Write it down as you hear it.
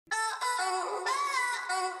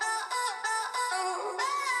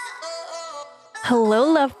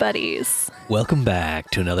Hello, love buddies. Welcome back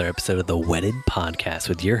to another episode of the Wedded Podcast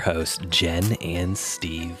with your hosts, Jen and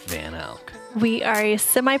Steve Van Elk. We are a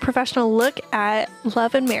semi-professional look at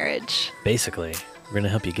love and marriage. Basically, we're going to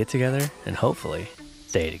help you get together and hopefully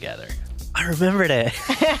stay together. I remembered it.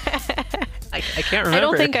 I can't remember. I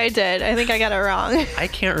don't think I did. I think I got it wrong. I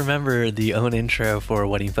can't remember the own intro for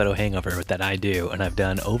Wedding Photo Hangover that I do, and I've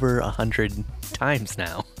done over 100 times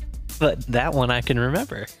now. But that one I can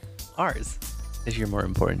remember. Ours. Because you're more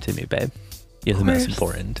important to me, babe. You're the most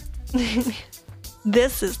important.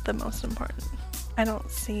 This is the most important. I don't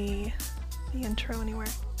see the intro anywhere.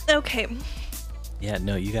 Okay. Yeah,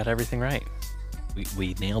 no, you got everything right.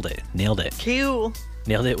 We nailed it. Nailed it. Cool.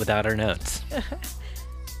 Nailed it without our notes.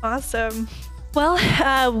 Awesome.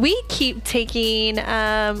 Well, we keep taking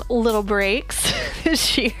little breaks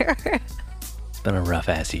this year. It's been a rough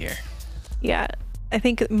ass year. Yeah. I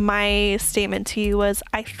think my statement to you was,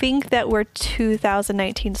 I think that we're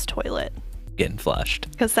 2019's toilet. Getting flushed.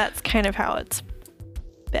 Because that's kind of how it's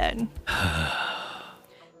been.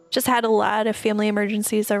 Just had a lot of family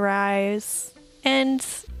emergencies arise. And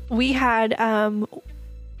we had a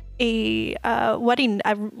real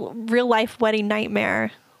life wedding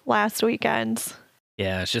nightmare last weekend.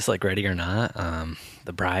 Yeah, it's just like Ready or Not.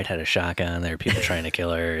 The bride had a shotgun. There were people trying to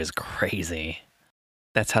kill her. It was crazy.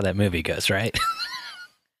 That's how that movie goes, right?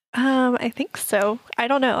 I think so. I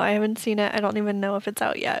don't know. I haven't seen it. I don't even know if it's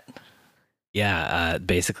out yet. Yeah,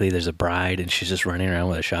 basically there's a bride and she's just running around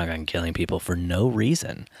with a shotgun killing people for no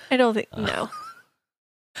reason. I don't think, no.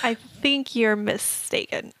 I think you're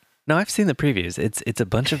mistaken. No, I've seen the previews. It's a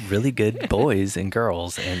bunch of really good boys and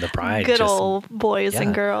girls, and the bride Good old boys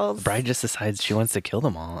and girls. The bride just decides she wants to kill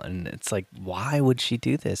them all, and it's like, why would she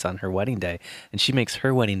do this on her wedding day? And she makes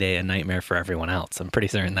her wedding day a nightmare for everyone else. I'm pretty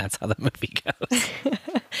certain that's how the movie goes.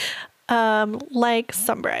 Like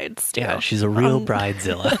some brides do. Yeah, she's a real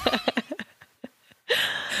bridezilla.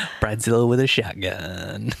 Bridezilla with a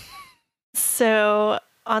shotgun. So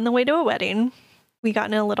on the way to a wedding, we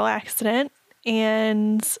got in a little accident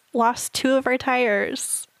and lost 2 of our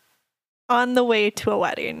tires on the way to a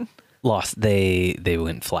wedding. Lost. They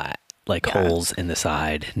went flat, like holes in the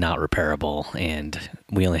side, not repairable, and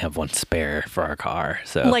we only have one spare for our car.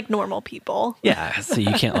 So like normal people. Yeah, so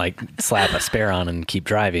you can't like slap a spare on and keep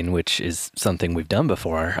driving, which is something we've done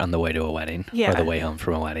before on the way to a wedding or the way home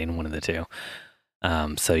from a wedding, one of the two.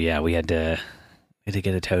 So yeah, we had to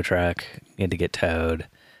get a tow truck, we had to get towed.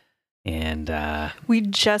 And we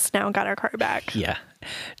just now got our car back. Yeah.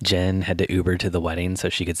 Jen had to Uber to the wedding so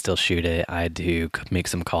she could still shoot it. I had to make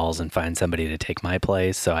some calls and find somebody to take my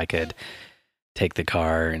place so I could take the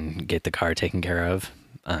car and get the car taken care of.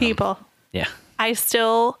 People. Yeah. I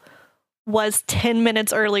still was 10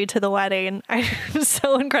 minutes early to the wedding. I'm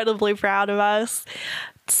so incredibly proud of us.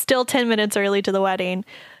 Still 10 minutes early to the wedding.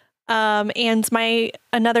 And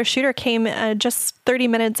another shooter came just 30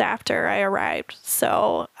 minutes after I arrived.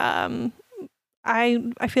 So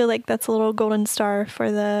I feel like that's a little golden star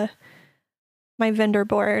for my vendor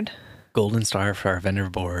board. Golden star for our vendor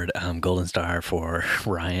board. Golden star for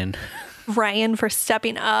Ryan. Ryan for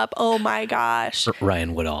stepping up. Oh my gosh.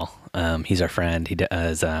 Ryan Woodall. He's our friend. He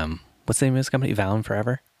does, what's the name of his company? Vow and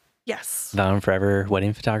Forever? Yes. Vow and Forever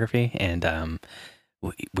wedding photography. And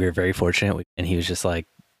we were very fortunate. And he was just like,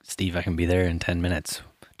 Steve, I can be there in 10 minutes.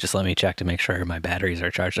 Just let me check to make sure my batteries are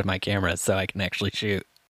charged on my camera so I can actually shoot.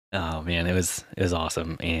 Oh man, it was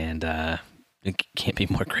awesome. And can't be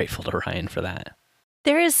more grateful to Ryan for that.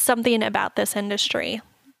 There is something about this industry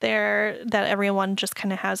there that everyone just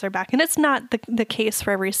kind of has their back. And it's not the case for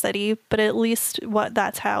every city, but at least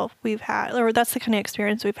that's how we've had, or that's the kind of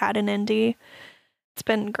experience we've had in Indy. It's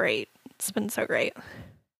been great. It's been so great.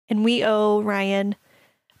 And we owe Ryan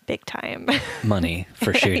big time money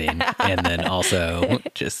for shooting. Yeah. And then also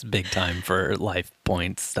just big time for life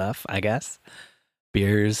points stuff, I guess.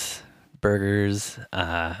 Beers, burgers,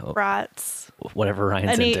 brats, whatever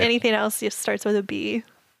Ryan's into. Anything else just starts with a B.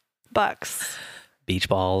 Bucks, beach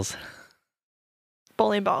balls,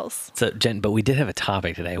 bowling balls. So Jen, but we did have a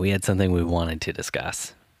topic today. We had something we wanted to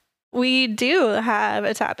discuss. We do have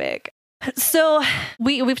a topic. So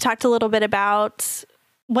we've talked a little bit about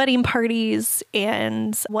wedding parties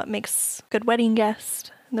and what makes a good wedding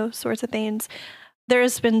guest, those sorts of things.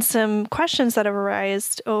 There's been some questions that have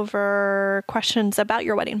arisen over questions about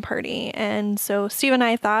your wedding party. And so Steve and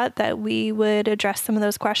I thought that we would address some of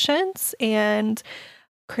those questions and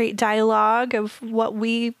create dialogue of what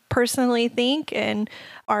we personally think and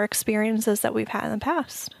our experiences that we've had in the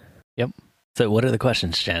past. Yep. So what are the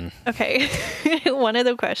questions, Jen? Okay. One of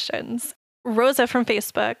the questions, Rosa from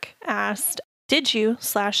Facebook asked, did you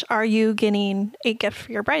 / are you getting a gift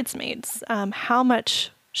for your bridesmaids? How much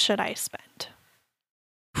should I spend?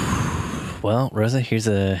 Well, Rosa, here's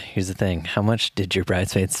the thing. How much did your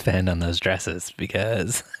bridesmaids spend on those dresses?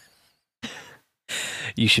 Because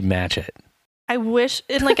you should match it. I wish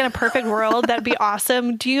in a perfect world that'd be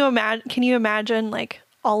awesome. Can you imagine like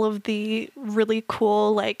all of the really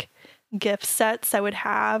cool like gift sets I would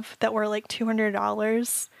have that were like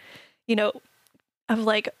 $200, of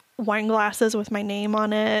like wine glasses with my name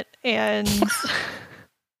on it and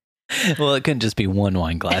Well, it couldn't just be one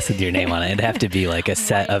wine glass with your name on it. It'd have to be like a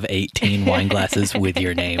set of 18 wine glasses with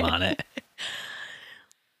your name on it.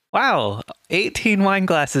 Wow, 18 wine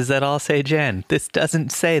glasses that all say Jen. This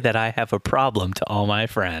doesn't say that I have a problem to all my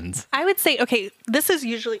friends. I would say, okay, this is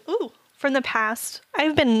usually, from the past.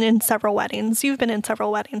 I've been in several weddings. You've been in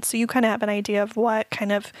several weddings. So you kind of have an idea of what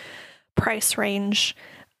kind of price range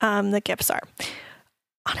the gifts are.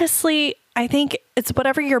 Honestly, I think it's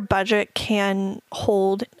whatever your budget can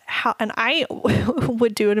hold. And I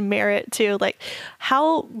would do it a merit too. Like,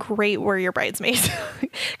 how great were your bridesmaids?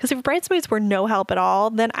 Because if bridesmaids were no help at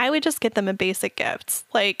all, then I would just get them a basic gift,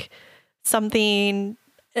 like something.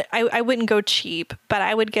 I wouldn't go cheap, but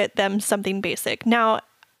I would get them something basic. Now,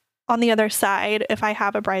 on the other side, if I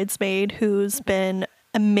have a bridesmaid who's been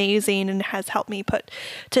amazing and has helped me put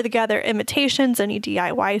together invitations, any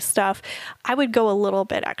DIY stuff, I would go a little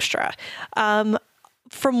bit extra.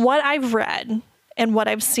 From what I've read and what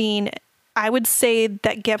I've seen, I would say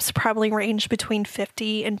that gifts probably range between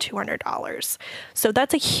 $50 and $200. So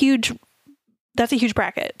that's a huge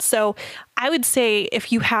bracket. So I would say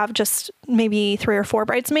if you have just maybe 3 or 4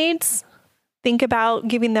 bridesmaids, think about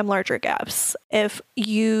giving them larger gifts. If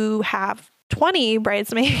you have 20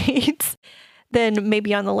 bridesmaids, then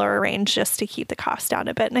maybe on the lower range just to keep the cost down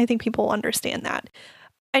a bit. And I think people will understand that.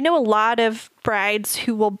 I know a lot of brides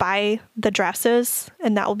who will buy the dresses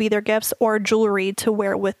and that will be their gifts, or jewelry to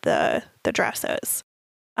wear with the dresses,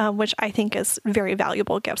 which I think is very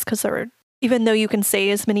valuable gifts because even though you can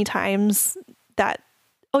say as many times that,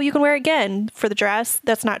 you can wear it again for the dress,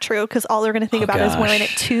 that's not true because all they're going to think about is wearing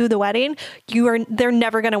it to the wedding. They're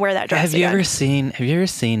never going to wear that dress again. Have you ever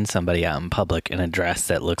seen somebody out in public in a dress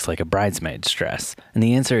that looks like a bridesmaid's dress? And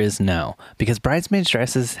the answer is no, because bridesmaids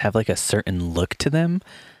dresses have like a certain look to them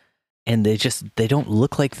and they don't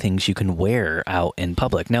look like things you can wear out in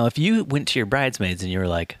public. Now, if you went to your bridesmaids and you were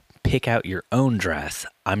like, pick out your own dress,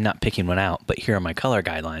 I'm not picking one out, but here are my color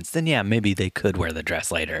guidelines, then yeah, maybe they could wear the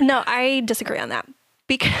dress later. No, I disagree on that.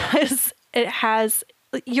 Because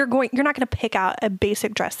you're not going to pick out a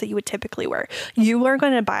basic dress that you would typically wear. You are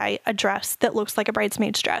going to buy a dress that looks like a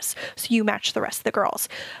bridesmaid's dress, so you match the rest of the girls.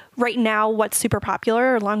 Right now, what's super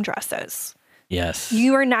popular are long dresses. Yes.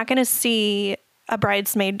 You are not going to see a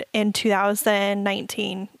bridesmaid in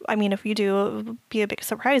 2019. I mean, if you do, it would be a big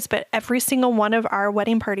surprise, but every single one of our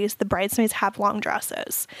wedding parties, the bridesmaids have long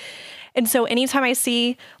dresses. And so anytime I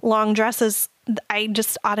see long dresses, I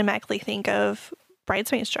just automatically think of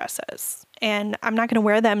bridesmaids dresses, and I'm not going to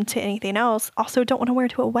wear them to anything else. Also, don't want to wear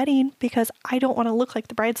to a wedding because I don't want to look like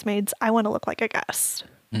the bridesmaids. I want to look like a guest.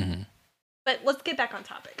 Mm-hmm. But let's get back on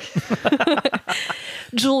topic.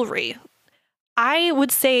 Jewelry. I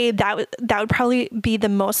would say that would probably be the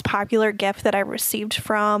most popular gift that I received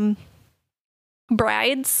from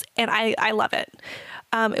brides, and I love it.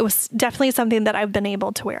 It was definitely something that I've been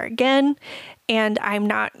able to wear again. And I'm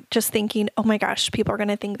not just thinking, oh my gosh, people are going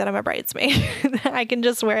to think that I'm a bridesmaid. I can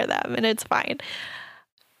just wear them and it's fine.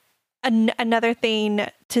 Another thing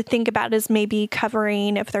to think about is maybe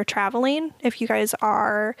covering if they're traveling. If you guys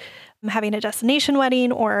are having a destination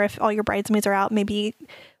wedding, or if all your bridesmaids are out, maybe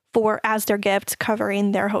as their gift,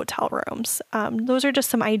 covering their hotel rooms. Those are just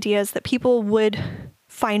some ideas that people would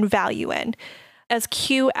find value in. As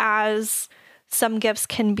cute as some gifts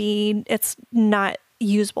can be, it's not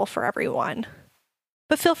usable for everyone.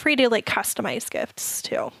 But feel free to customize gifts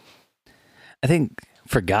too. I think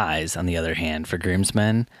for guys, on the other hand, for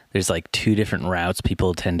groomsmen, there's 2 different routes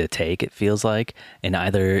people tend to take, it feels like. And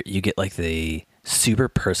either you get the super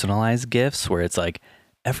personalized gifts where it's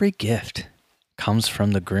every gift comes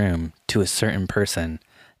from the groom to a certain person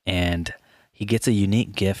and he gets a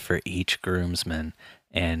unique gift for each groomsman.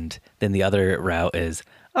 And then the other route is,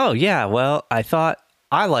 oh yeah, well, I thought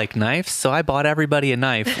I like knives, so I bought everybody a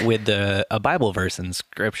knife with a Bible verse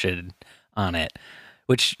inscription on it,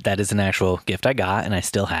 which that is an actual gift I got and I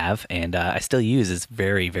still have and I still use. It's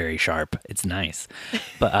very, very sharp. It's nice.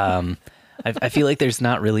 But I feel like there's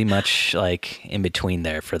not really much in between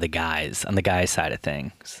there for the guys, on the guy side of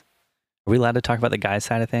things. Are we allowed to talk about the guy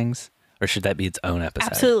side of things? Or should that be its own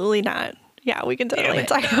episode? Absolutely not. Yeah, we can totally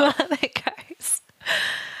talk about that, guys.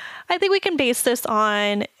 I think we can base this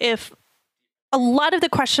on if a lot of the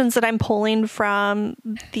questions that I'm pulling from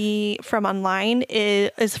online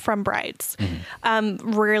is from brides.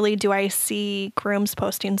 Rarely do I see grooms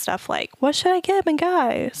posting stuff like, what should I get my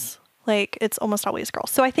guys? Like, it's almost always girls.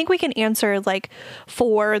 So I think we can answer like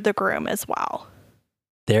for the groom as well.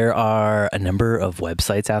 There are a number of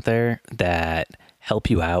websites out there that help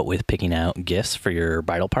you out with picking out gifts for your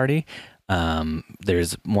bridal party.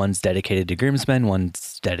 There's ones dedicated to groomsmen,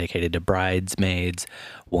 ones dedicated to bridesmaids,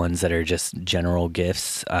 ones that are just general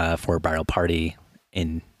gifts for a bridal party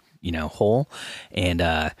in, whole.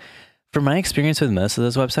 And from my experience with most of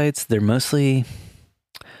those websites, they're mostly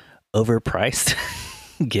overpriced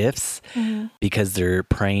gifts because they're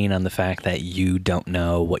preying on the fact that you don't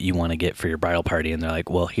know what you want to get for your bridal party. And they're like,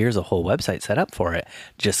 well, here's a whole website set up for it.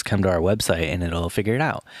 Just come to our website and it'll figure it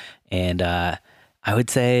out. And I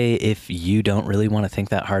would say if you don't really want to think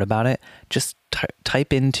that hard about it, just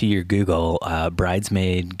type into your Google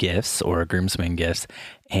bridesmaid gifts or groomsmen gifts,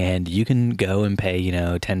 and you can go and pay,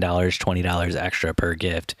 $10, $20 extra per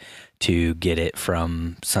gift to get it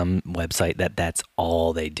from some website that's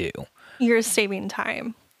all they do. You're saving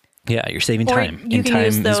time. Yeah, you're saving time. You and can time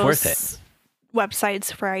use those is worth it.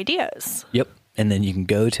 Websites for ideas. Yep. And then you can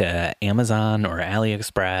go to Amazon or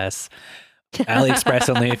AliExpress.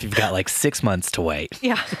 AliExpress only if you've got like 6 months to wait.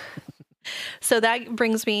 Yeah. So that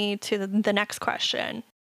brings me to the next question.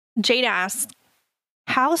 Jade asks,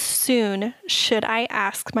 how soon should I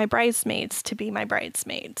ask my bridesmaids to be my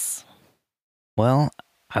bridesmaids? Well,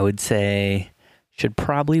 I would say should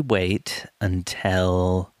probably wait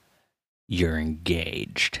until you're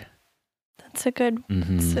engaged. That's a good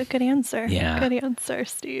answer. Yeah. Good answer,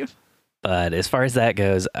 Steve. But as far as that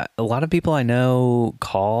goes, a lot of people I know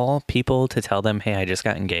call people to tell them, hey, I just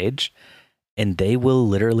got engaged. And they will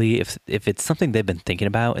literally, if it's something they've been thinking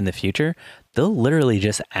about in the future, they'll literally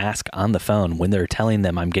just ask on the phone when they're telling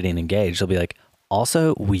them I'm getting engaged. They'll be like,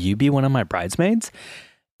 also, will you be one of my bridesmaids?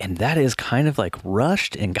 And that is kind of like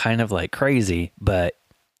rushed and kind of like crazy. But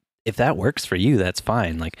if that works for you, that's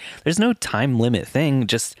fine. Like, there's no time limit thing.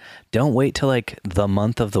 Just don't wait till like the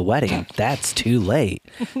month of the wedding. That's too late.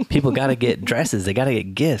 People got to get dresses. They got to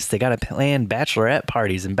get gifts. They got to plan bachelorette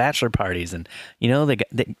parties and bachelor parties. And,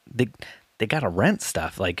 they got to rent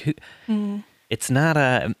stuff. Like, it's not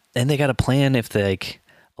and they got to plan if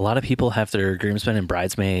a lot of people have their groomsmen and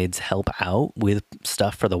bridesmaids help out with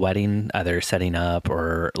stuff for the wedding, either setting up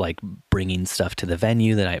or like bringing stuff to the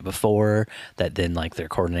venue the night before that then like their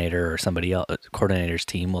coordinator or somebody else, coordinator's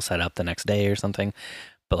team will set up the next day or something.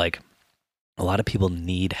 But like a lot of people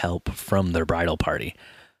need help from their bridal party.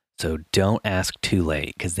 So don't ask too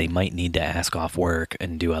late because they might need to ask off work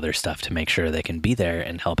and do other stuff to make sure they can be there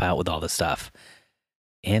and help out with all the stuff.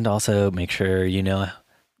 And also make sure,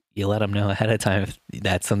 you let them know ahead of time if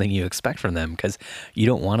that's something you expect from them, because you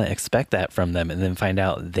don't want to expect that from them and then find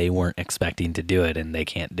out they weren't expecting to do it and they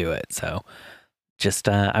can't do it. So just,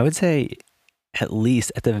 I would say at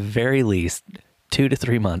the very least, 2 to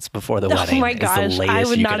 3 months before the wedding. Oh my gosh, is the latest I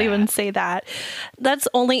would you not could even ask. say that. That's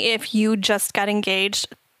only if you just got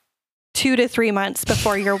engaged 2 to 3 months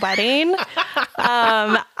before your wedding.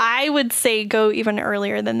 I would say go even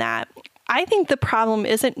earlier than that. I think the problem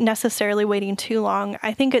isn't necessarily waiting too long.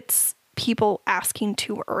 I think it's people asking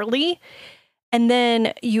too early. And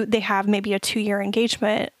then they have maybe a 2-year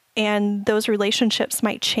engagement and those relationships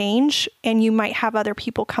might change and you might have other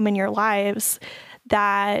people come in your lives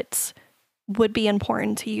that would be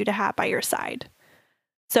important to you to have by your side.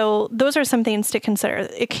 So those are some things to consider.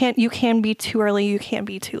 You can be too early, you can't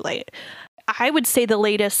be too late. I would say the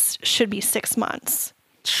latest should be 6 months.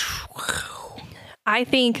 I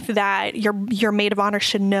think that your maid of honor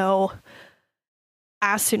should know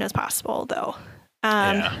as soon as possible, though.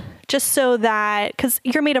 Just so that, because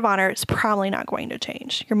your maid of honor is probably not going to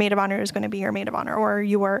change. Your maid of honor is going to be your maid of honor, or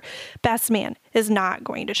your best man is not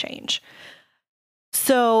going to change.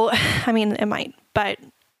 So, I mean, it might, but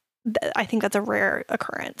I think that's a rare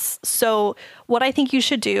occurrence. So what I think you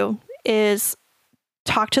should do is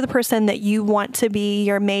talk to the person that you want to be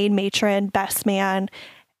your maid, matron, best man,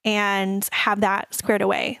 and have that squared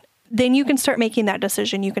away. Then you can start making that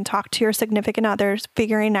decision. You can talk to your significant others,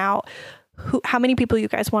 figuring out how many people you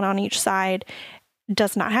guys want on each side.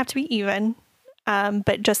 Does not have to be even,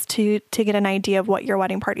 but just to get an idea of what your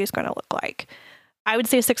wedding party is going to look like. I would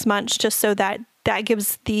say 6 months, just so that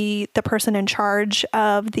gives the person in charge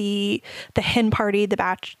of the hen party, the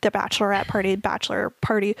bachelorette party, bachelor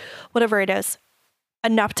party, whatever it is,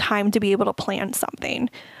 enough time to be able to plan something,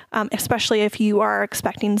 especially if you are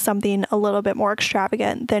expecting something a little bit more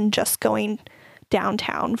extravagant than just going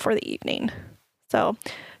downtown for the evening. So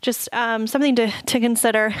just something to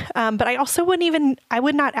consider. But I also I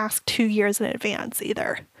would not ask 2 years in advance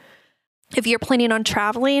either. If you're planning on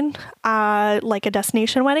traveling, like a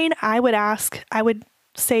destination wedding, I would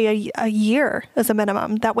say a year as a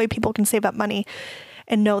minimum. That way people can save up money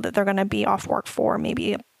and know that they're going to be off work for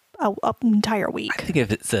maybe an entire week. I think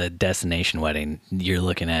if it's a destination wedding, you're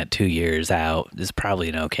looking at 2 years out is probably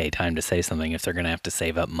an okay time to say something if they're going to have to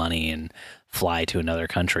save up money and fly to another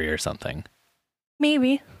country or something.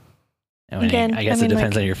 Maybe. I guess it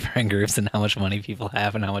depends on your friend groups and how much money people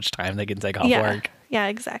have and how much time they can take off work. Yeah,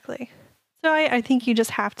 exactly. So I think you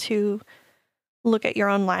just have to look at your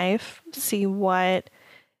own life, see what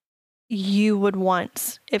you would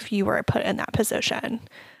want if you were put in that position.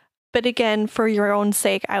 But again, for your own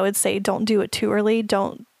sake, I would say don't do it too early.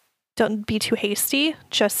 Don't be too hasty.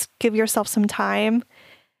 Just give yourself some time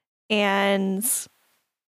and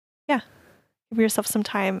give yourself some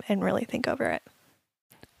time and really think over it.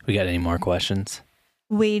 We got any more questions?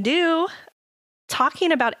 We do.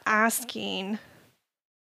 Talking about asking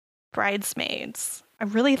bridesmaids, I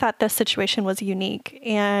really thought this situation was unique,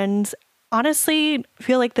 and honestly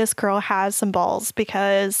feel like this girl has some balls,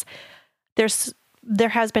 because there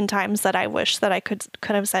has been times that I wish that I could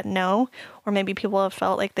have said no, or maybe people have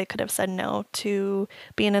felt like they could have said no to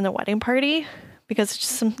being in the wedding party, because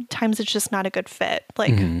sometimes it's just not a good fit,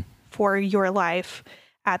 like for your life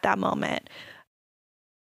at that moment.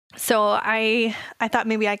 So I thought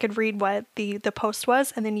maybe I could read what the post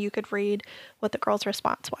was, and then you could read what the girl's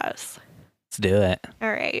response was. Let's do it.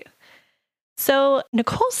 All right. So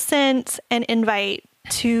Nicole sent an invite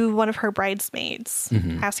to one of her bridesmaids,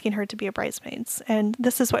 asking her to be a bridesmaid. And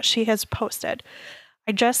this is what she has posted.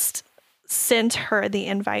 I just sent her the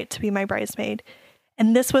invite to be my bridesmaid.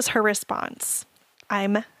 And this was her response.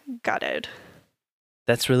 I'm gutted.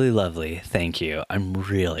 That's really lovely. Thank you. I'm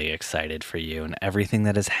really excited for you and everything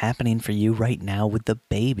that is happening for you right now with the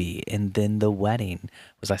baby and then the wedding.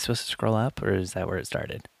 Was I supposed to scroll up, or is that where it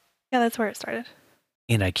started? Yeah, that's where it started.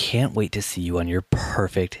 And I can't wait to see you on your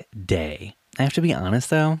perfect day. I have to be honest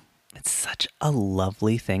though, it's such a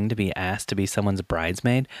lovely thing to be asked to be someone's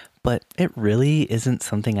bridesmaid, but it really isn't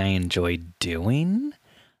something I enjoy doing.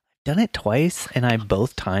 I've done it twice and I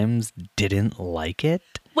both times didn't like it.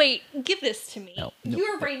 Wait, give this to me. No.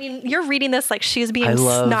 You're reading this like she's being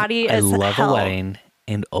snotty as hell. I love a wedding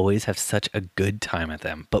and always have such a good time at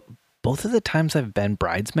them, but both of the times I've been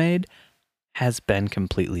bridesmaid has been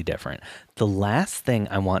completely different. The last thing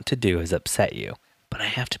I want to do is upset you, but I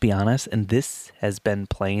have to be honest, and this has been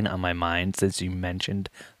playing on my mind since you mentioned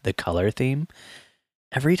the color theme.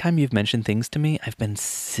 Every time you've mentioned things to me, I've been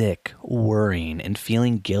sick, worrying, and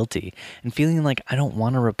feeling guilty, and feeling like I don't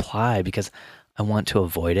want to reply because I want to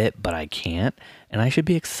avoid it, but I can't, and I should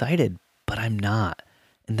be excited, but I'm not,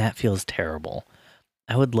 and that feels terrible.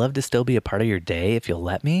 I would love to still be a part of your day if you'll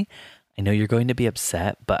let me. I know you're going to be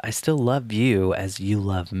upset, but I still love you as you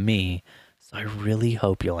love me, so I really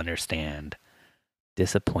hope you'll understand.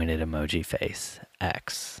 Disappointed emoji face,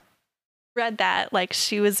 X. Read that like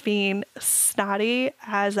she was being snotty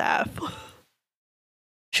as F.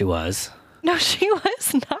 She was. No, she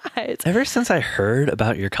was not. Ever since I heard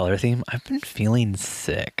about your color theme, I've been feeling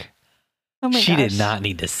sick. Oh my gosh. She did not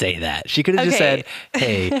need to say that. She could have just said,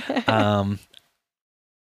 hey,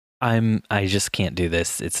 I just can't do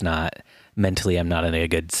this. It's not mentally, I'm not in a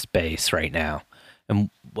good space right now. And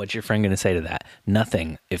what's your friend going to say to that?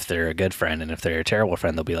 Nothing. If they're a good friend, and if they're a terrible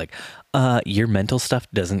friend, they'll be like, your mental stuff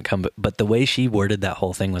doesn't come. But the way she worded that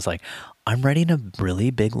whole thing was like, I'm writing a really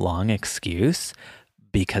big, long excuse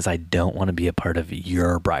because I don't want to be a part of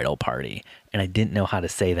your bridal party. And I didn't know how to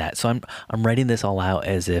say that. So I'm writing this all out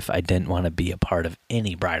as if I didn't want to be a part of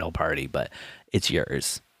any bridal party, but it's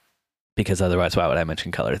yours. Because otherwise, why would I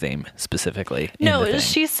mention color theme specifically? No,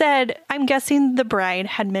 she said, I'm guessing the bride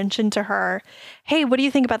had mentioned to her, hey, what do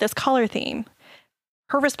you think about this color theme?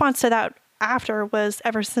 Her response to that after was,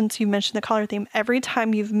 ever since you mentioned the color theme, every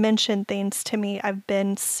time you've mentioned things to me, I've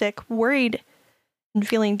been sick, worried, and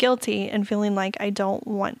feeling guilty and feeling like I don't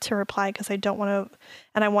want to reply because I don't want to,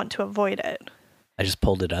 and I want to avoid it. I just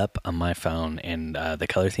pulled it up on my phone, and the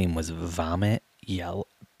color theme was vomit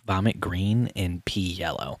green, and pea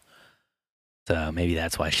yellow. So maybe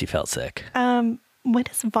that's why she felt sick. What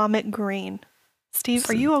is vomit green? Steve,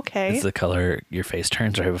 are you okay? It's the color your face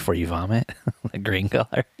turns right before you vomit. The green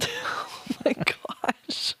color. Oh my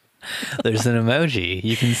gosh. There's an emoji.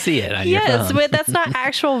 You can see it on your phone. Yes, but that's not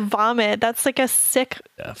actual vomit. That's like a sick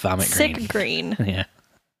green. Yeah.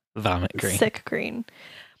 Vomit green. Sick green.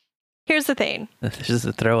 Here's the thing. There's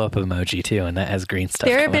a throw up emoji too, and that has green stuff.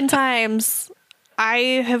 There have been times I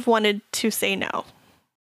have wanted to say no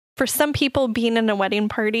for some people, being in a wedding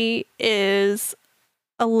party is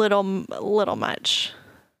a little much.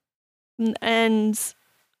 And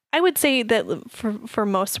I would say that for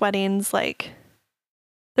most weddings, like,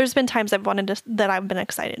 there's been times I've wanted to, that I've been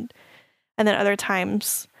excited. And then other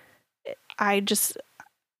times I just,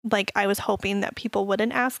 like, I was hoping that people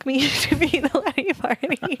wouldn't ask me to be in the wedding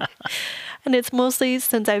party. And it's mostly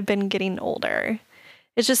since I've been getting older.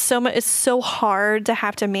 It's just so much, it's so hard to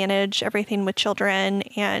have to manage everything with children.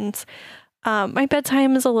 And my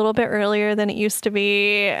bedtime is a little bit earlier than it used to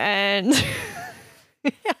be. And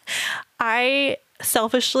I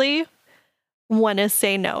selfishly want to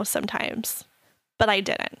say no sometimes, but I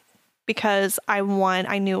didn't, because I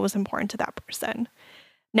knew it was important to that person.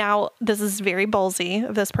 Now, this is very ballsy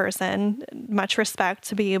of this person, much respect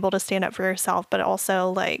to be able to stand up for yourself, but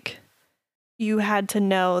also, like, you had to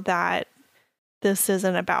know that this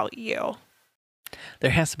isn't about you. There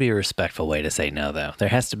has to be a respectful way to say no, though. There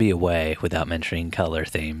has to be a way, without mentioning color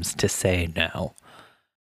themes, to say no.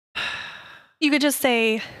 You could just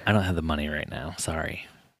say, I don't have the money right now. Sorry.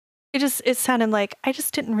 It sounded like, I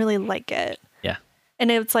just didn't really like it. Yeah. And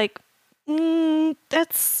it's like,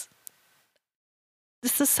 this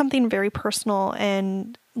is something very personal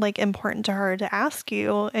and, like, important to her to ask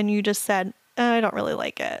you. And you just said, I don't really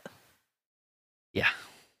like it. Yeah.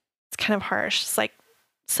 It's kind of harsh. It's like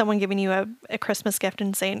someone giving you a Christmas gift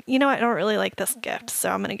and saying, you know what, I don't really like this gift, so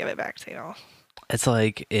I'm going to give it back to you. It's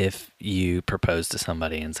like if you proposed to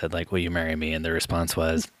somebody and said, like, will you marry me? And the response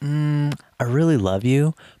was, I really love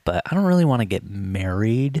you, but I don't really want to get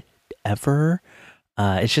married ever.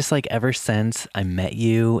 It's just like ever since I met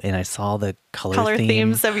you and I saw the color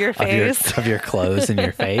themes of your face, of your clothes and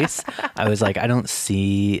your face, I was like, I don't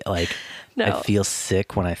see, like, no. I feel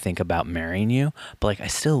sick when I think about marrying you, but, like, I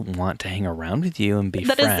still want to hang around with you and be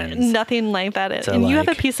friends. That is nothing like that. So, and like, you have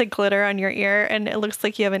a piece of glitter on your ear and it looks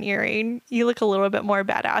like you have an earring. You look a little bit more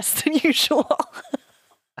badass than usual.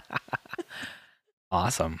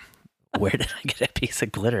 Awesome. Where did I get a piece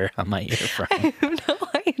of glitter on my ear from? I have no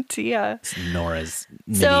idea. It's Nora's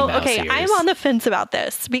Minnie Mouse ears. I'm on the fence about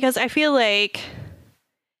this because I feel like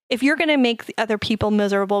if you're going to make the other people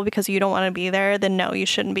miserable because you don't want to be there, then no, you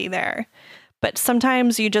shouldn't be there. But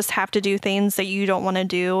sometimes you just have to do things that you don't want to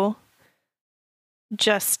do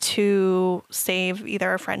just to save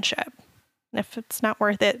either a friendship. And if it's not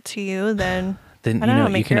worth it to you, then I don't know,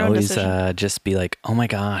 you can always just be like, oh my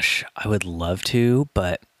gosh, I would love to,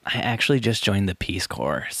 but I actually just joined the Peace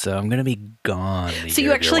Corps, so I'm going to be gone. So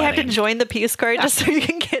you actually have to join the Peace Corps just so you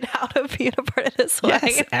can get out of being a part of this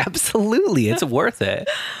wedding? Yes, absolutely. It's worth it.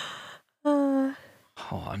 Oh,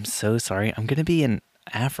 I'm so sorry. I'm going to be in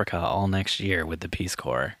Africa all next year with the Peace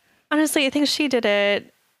Corps. Honestly, I think she did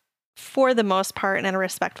it for the most part in a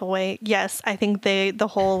respectful way. Yes, I think the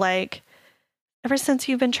whole, like, ever since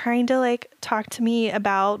you've been trying to, like, talk to me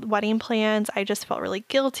about wedding plans, I just felt really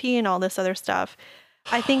guilty and all this other stuff.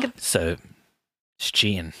 I think so. She's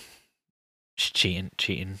cheating. She's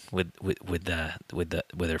cheating with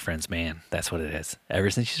her friend's man. That's what it is. Ever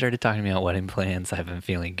since she started talking to me about wedding plans, I've been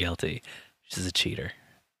feeling guilty. She's a cheater.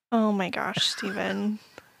 Oh my gosh, Steven.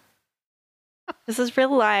 This is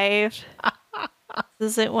real life.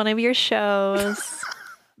 This isn't one of your shows.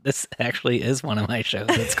 This actually is one of my shows.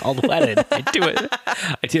 It's called Wedded. I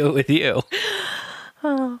do it with you.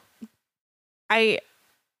 Oh.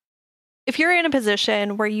 If you're in a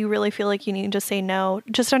position where you really feel like you need to say no,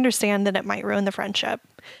 just understand that it might ruin the friendship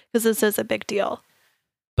because this is a big deal.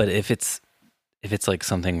 But if it's like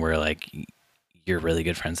something where, like, you're really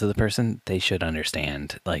good friends with the person, they should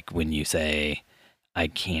understand, like, when you say, I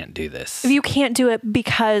can't do this. If you can't do it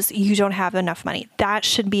because you don't have enough money, that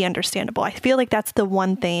should be understandable. I feel like that's the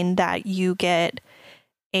one thing that you get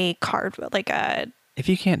a card, like a... If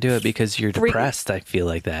you can't do it because you're depressed, I feel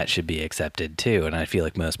like that should be accepted too. And I feel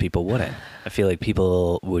like most people wouldn't. I feel like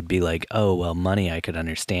people would be like, oh, well, money I could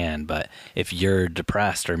understand. But if you're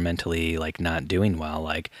depressed or mentally, like, not doing well,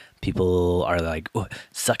 like, people are like, oh,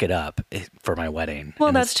 suck it up for my wedding. Well,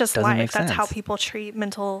 and that's just life. That's how people treat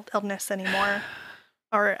mental illness anymore.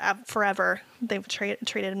 Or forever. They've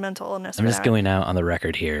treated mental illness. I'm just going out on the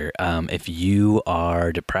record here. If you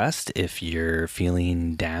are depressed, if you're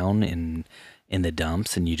feeling down in the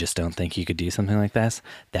dumps and you just don't think you could do something like this,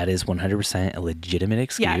 that is 100% a legitimate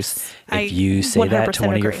excuse. Yes, if you say that to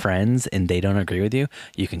one of your friends and they don't agree with you,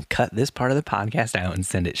 you can cut this part of the podcast out and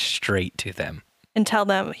send it straight to them. And tell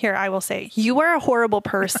them, here, I will say, you are a horrible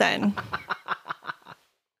person.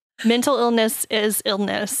 Mental illness is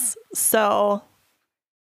illness. So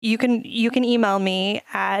you can email me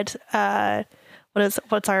at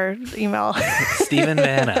what's our email? Stephen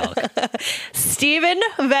Van Elk. Stephen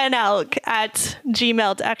Van Elk at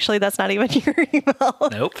Gmail. Actually, that's not even your email.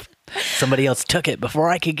 Nope. Somebody else took it before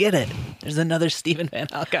I could get it. There's another Stephen Van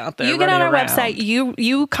Elk out there. You get on our around. website,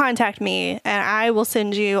 you contact me, and I will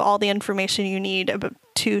send you all the information you need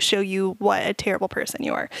to show you what a terrible person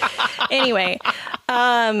you are. Anyway,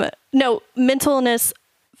 no, mental illness,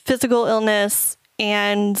 physical illness,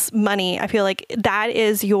 and money. I feel like that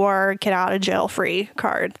is your get out of jail free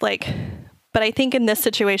card. Like, but I think in this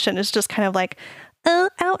situation, it's just kind of like, oh,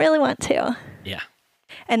 I don't really want to. Yeah.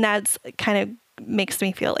 And that's kind of makes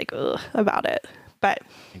me feel like, ugh, about it. But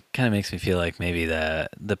it kind of makes me feel like maybe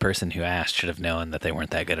the person who asked should have known that they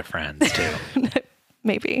weren't that good of friends too.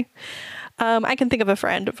 Maybe. I can think of a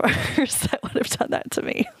friend of ours that would have done that to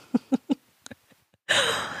me.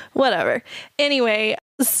 Whatever. Anyway,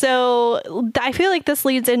 so I feel like this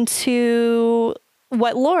leads into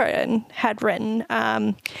what Lauren had written.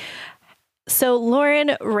 So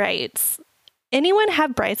Lauren writes, anyone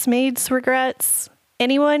have bridesmaids regrets?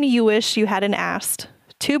 Anyone you wish you hadn't asked?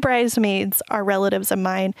 2 bridesmaids are relatives of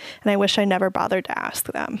mine, and I wish I never bothered to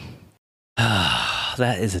ask them.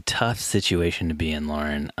 That is a tough situation to be in,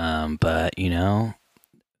 Lauren. But, you know,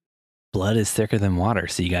 blood is thicker than water,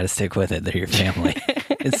 so you got to stick with it. They're your family.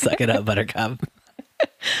 Suck it up, Buttercup.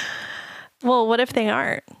 Well, what if they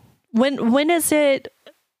aren't? When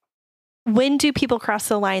do people cross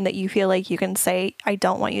the line that you feel like you can say, I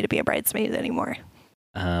don't want you to be a bridesmaid anymore?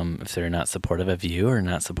 If they're not supportive of you or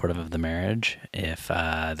not supportive of the marriage, if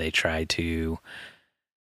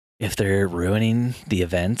they're ruining the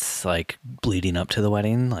events, like leading up to the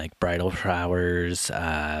wedding, like bridal showers,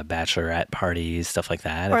 bachelorette parties, stuff like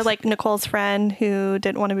that. Or like Nicole's friend who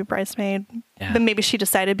didn't want to be bridesmaid, but maybe she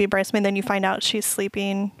decided to be a bridesmaid. Then you find out she's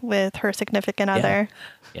sleeping with her significant other.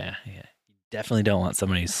 Yeah. You definitely don't want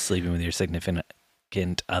somebody sleeping with your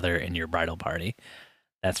significant other in your bridal party.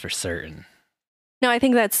 That's for certain. No, I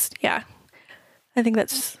think that's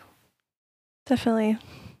definitely,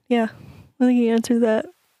 yeah. I think you answered that.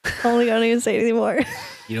 I don't even say it anymore.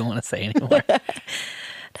 You don't want to say anymore?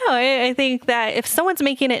 No, I think that if someone's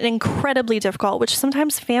making it incredibly difficult, which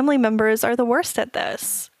sometimes family members are the worst at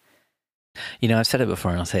this. You know, I've said it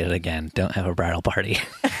before and I'll say it again. Don't have a bridal party.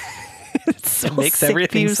 It makes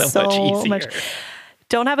everything so much easier.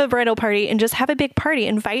 Don't have a bridal party and just have a big party.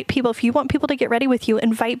 Invite people. If you want people to get ready with you,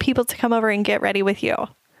 invite people to come over and get ready with you.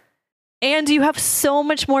 And you have so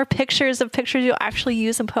much more pictures you'll actually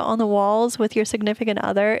use and put on the walls with your significant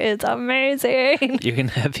other. It's amazing. You can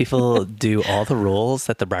have people do all the roles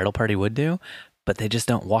that the bridal party would do, but they just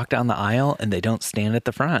don't walk down the aisle and they don't stand at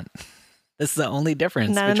the front. This is the only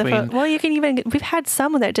difference between. Well, you can even. We've had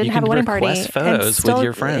some that didn't have a wedding party. Request photos still, with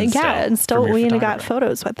your friends. Yeah, and still we even got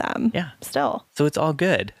photos with them. Yeah, still. So it's all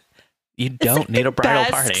good. You don't need a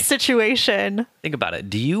bridal party. Situation. Think about it.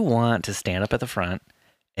 Do you want to stand up at the front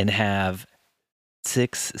and have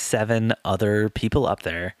 6, 7 other people up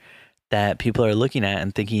there that people are looking at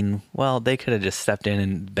and thinking, well, they could have just stepped in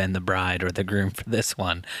and been the bride or the groom for this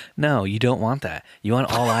one? No, you don't want that. You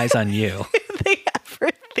want all eyes on you. They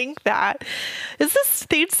ever think that? Is this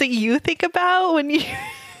things that you think about when you're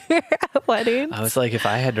at weddings? I was like, if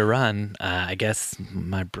I had to run, I guess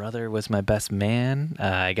my brother was my best man.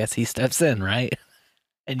 I guess he steps in, right?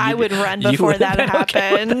 And I would run before that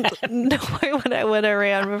happened. Okay no, I would have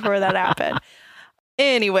ran before that happened.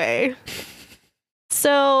 Anyway,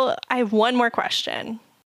 so I have one more question.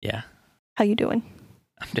 Yeah. How you doing?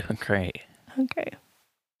 I'm doing great. Okay.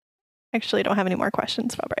 Actually, I don't have any more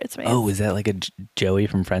questions about bridesmaids. Oh, is that like a Joey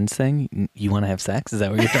from Friends thing? You want to have sex? Is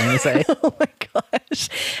that what you're trying to say? Oh my gosh.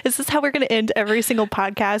 Is this how we're going to end every single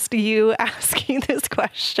podcast? You asking this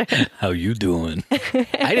question. How you doing?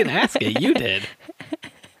 I didn't ask it. You did.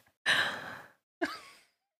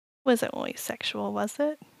 Was it only sexual, was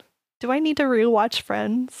it? Do I need to rewatch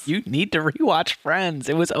Friends? You need to rewatch Friends.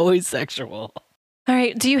 It was always sexual. All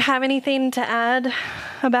right. Do you have anything to add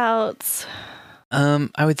about...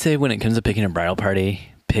 I would say when it comes to picking a bridal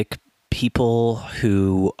party, pick people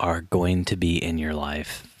who are going to be in your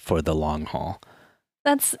life for the long haul.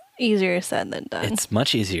 That's easier said than done. It's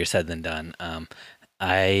much easier said than done.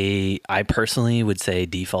 I personally would say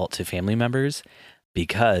default to family members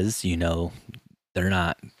because, you know, they're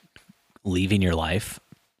not leaving your life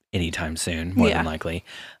anytime soon, more than likely.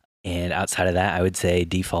 And outside of that, I would say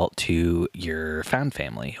default to your found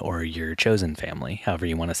family or your chosen family, however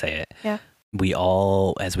you want to say it. Yeah. We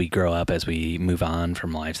all, as we grow up, as we move on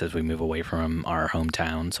from lives, as we move away from our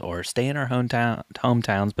hometowns or stay in our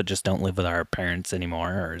hometowns, but just don't live with our parents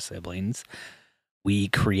anymore or siblings, we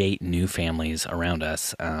create new families around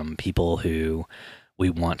us. People who we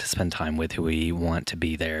want to spend time with, who we want to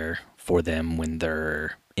be there for them when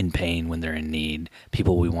they're in pain, when they're in need,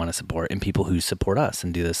 people we want to support, and people who support us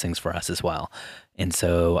and do those things for us as well. And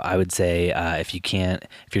so I would say if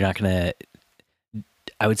you're not going to,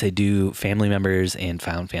 I would say do family members and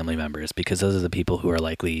found family members, because those are the people who are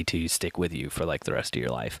likely to stick with you for like the rest of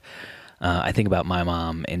your life. I think about my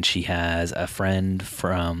mom, and she has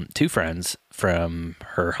two friends from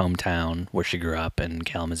her hometown where she grew up in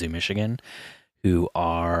Kalamazoo, Michigan, who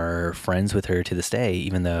are friends with her to this day,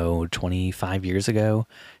 even though 25 years ago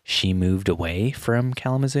she moved away from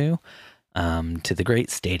Kalamazoo to the great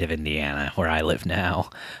state of Indiana, where I live now.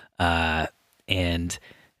 And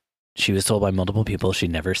she was told by multiple people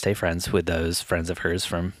she'd never stay friends with those friends of hers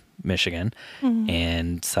from Michigan. Mm-hmm.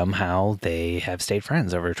 And somehow they have stayed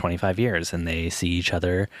friends over 25 years, and they see each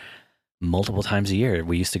other multiple times a year.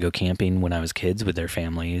 We used to go camping when I was kids with their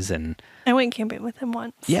families, and I went camping with him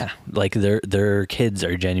once. Yeah, like their kids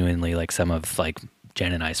are genuinely like some of like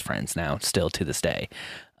Jen and I's friends now, still to this day,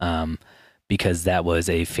 because that was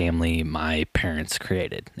a family my parents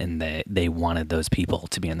created, and they wanted those people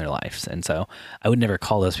to be in their lives. And so I would never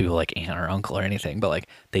call those people like aunt or uncle or anything, but like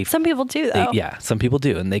some people do though. Yeah, some people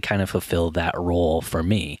do, and they kind of fulfill that role for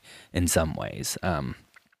me in some ways.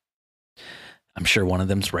 I'm sure one of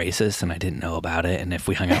them's racist and I didn't know about it. And if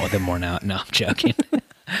we hung out with them more now, no, I'm joking.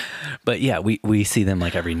 But yeah, we see them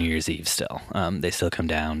like every New Year's Eve still. They still come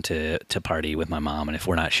down to party with my mom. And if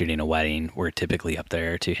we're not shooting a wedding, we're typically up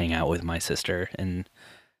there to hang out with my sister. And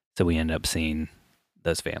so we end up seeing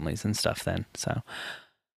those families and stuff then. So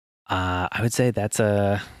I would say that's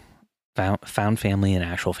a found family and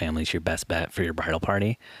actual family is your best bet for your bridal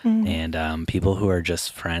party. Mm-hmm. And people who are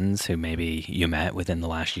just friends who maybe you met within the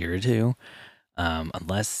last year or two.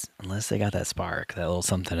 Unless they got that spark, that little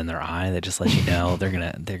something in their eye that just lets you know they're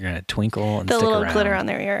gonna twinkle and the stick little around. Glitter on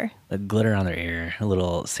their ear, the glitter on their ear, a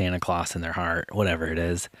little Santa Claus in their heart, whatever it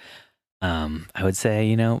is. I would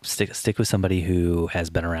say stick with somebody who has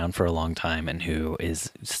been around for a long time and who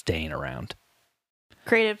is staying around.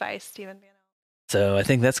 Great advice, Stephen. So I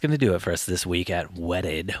think that's going to do it for us this week at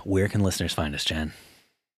Wedded. Where can listeners find us, Jen?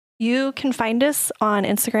 You can find us on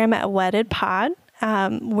Instagram at WeddedPod.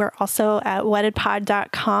 We're also at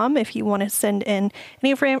weddedpod.com if you want to send in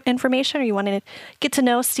any information or you want to get to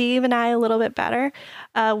know Steve and I a little bit better.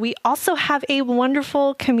 We also have a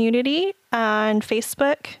wonderful community on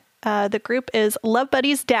Facebook. The group is Love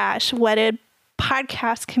Buddies - Wedded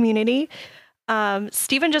Podcast Community.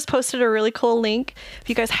 Stephen just posted a really cool link. If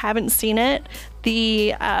you guys haven't seen it,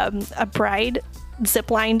 a bride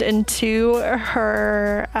ziplined into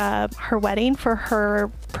her wedding for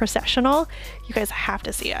her processional. You guys have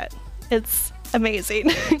to see it. It's amazing.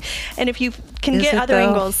 And if you can get other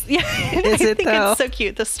angles, yeah, I think it's so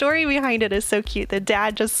cute. The story behind it is so cute. The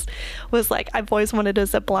dad just was like, I've always wanted to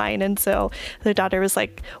zip line. And so the daughter was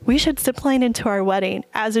like, we should zip line into our wedding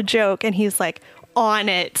as a joke. And he's like, on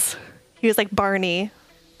it. He was like Barney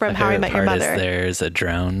from How I Met Your Mother. There's a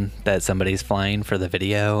drone that somebody's flying for the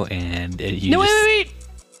video, and wait.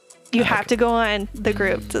 You have to go on the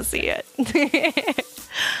group to see it.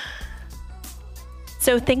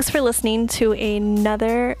 So thanks for listening to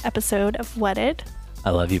another episode of Wedded. I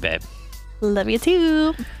love you, babe. Love you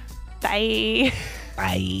too. Bye.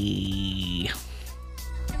 Bye.